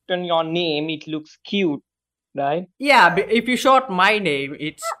shorten your name, it looks cute, right? Yeah, but if you short my name,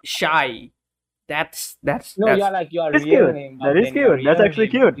 it's Shy. That's No, you're like your It's real cute. name. That but is then your cute. That's real actually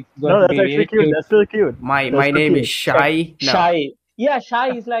name, cute. it's going No, to that's be actually really cute. That's still cute. my That's still name cute. is Shy. No. Shy. Yeah,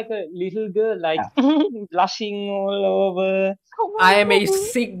 Shy is like a little girl, like blushing all over. I am a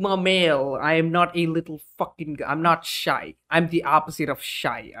Sigma male. I am not a little fucking. I'm not shy. I'm the opposite of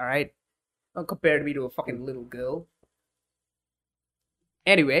shy. All right. Don't compare me to a fucking little girl.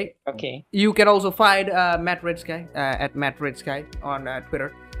 Anyway, Okay. you can also find Matt Red Sky at Matt Red Sky on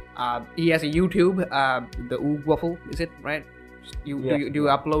Twitter. He has a YouTube, the Oog Waffle, is it right? Do you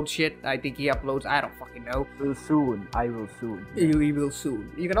upload shit? I think he uploads. I don't fucking know. Will soon. I will soon. You will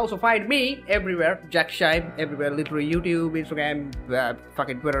soon. You can also find me everywhere, Jack Shime, everywhere, literally YouTube, Instagram,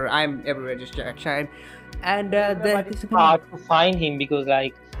 fucking Twitter. I'm everywhere, just Jack Shime. And It's hard to find him because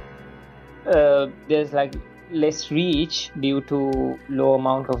like there's like less reach due to low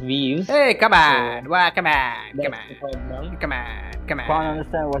amount of views. Hey, come on, come on. Can't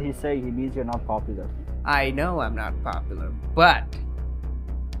understand what he's saying. He means you're not popular. I know I'm not popular, but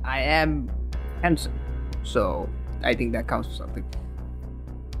I am handsome, so I think that counts for something.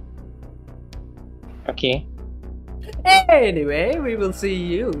 Okay. Anyway, we will see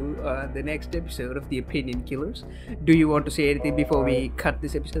you on the next episode of The Opinion Killers. Do you want to say anything before we cut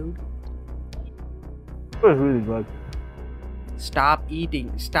this episode? It was really good. Stop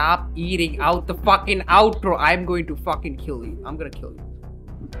eating. Stop eating out the fucking outro. I'm going to fucking kill you. I'm gonna kill you.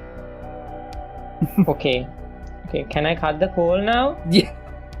 Okay. Can I cut the call now? Yeah.